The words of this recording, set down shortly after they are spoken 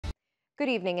Good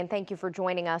evening and thank you for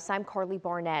joining us. I'm Carly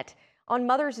Barnett. On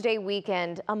Mother's Day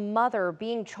weekend, a mother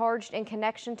being charged in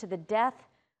connection to the death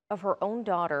of her own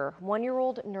daughter.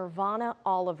 1-year-old Nirvana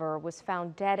Oliver was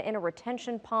found dead in a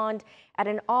retention pond at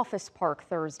an office park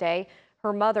Thursday.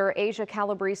 Her mother, Asia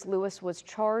Calabrese Lewis, was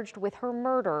charged with her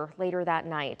murder later that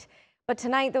night. But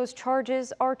tonight, those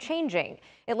charges are changing.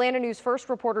 Atlanta News First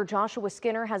reporter Joshua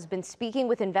Skinner has been speaking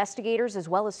with investigators as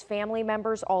well as family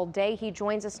members all day. He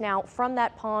joins us now from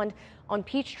that pond on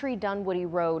Peachtree Dunwoody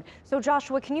Road. So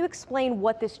Joshua, can you explain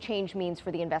what this change means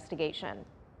for the investigation?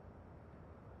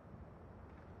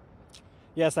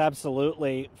 Yes,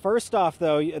 absolutely. First off,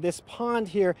 though, this pond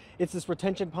here, it's this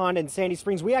retention pond in Sandy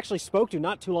Springs. We actually spoke to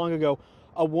not too long ago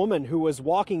a woman who was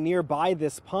walking nearby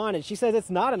this pond, and she says it's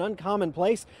not an uncommon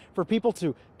place for people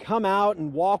to come out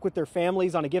and walk with their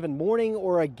families on a given morning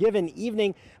or a given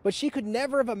evening, but she could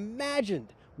never have imagined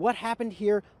what happened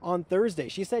here on Thursday.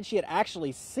 She said she had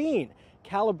actually seen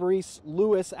Calabrese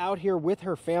Lewis out here with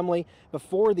her family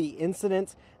before the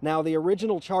incident. Now, the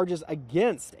original charges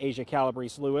against Asia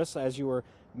Calabrese Lewis, as you were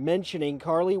mentioning,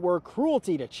 Carly, were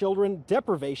cruelty to children,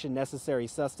 deprivation necessary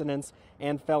sustenance,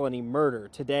 and felony murder.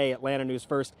 Today, Atlanta News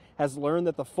First has learned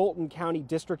that the Fulton County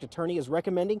District Attorney is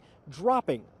recommending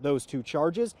dropping those two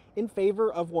charges in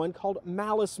favor of one called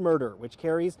malice murder, which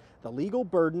carries the legal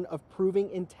burden of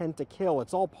proving intent to kill.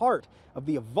 It's all part of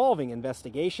the evolving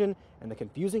investigation and the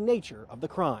confusing nature of the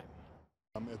crime.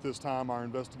 At this time, our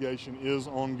investigation is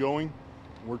ongoing.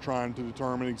 We're trying to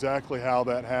determine exactly how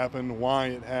that happened, why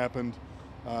it happened,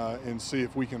 and see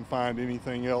if we can find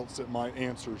anything else that might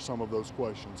answer some of those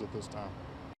questions at this time.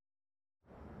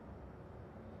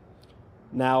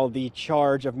 Now, the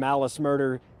charge of malice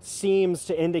murder seems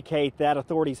to indicate that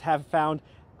authorities have found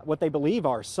what they believe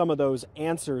are some of those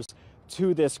answers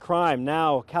to this crime.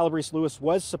 Now, Calabrese Lewis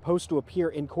was supposed to appear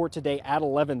in court today at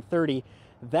 11:30.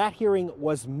 That hearing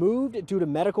was moved due to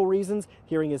medical reasons.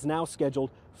 Hearing is now scheduled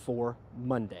for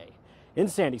Monday. In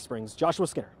Sandy Springs, Joshua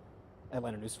Skinner,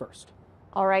 Atlanta News First.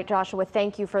 All right, Joshua,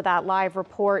 thank you for that live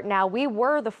report. Now, we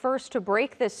were the first to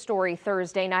break this story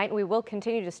Thursday night, and we will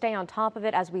continue to stay on top of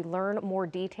it as we learn more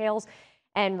details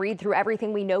and read through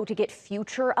everything we know to get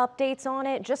future updates on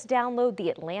it. Just download the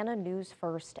Atlanta News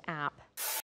First app.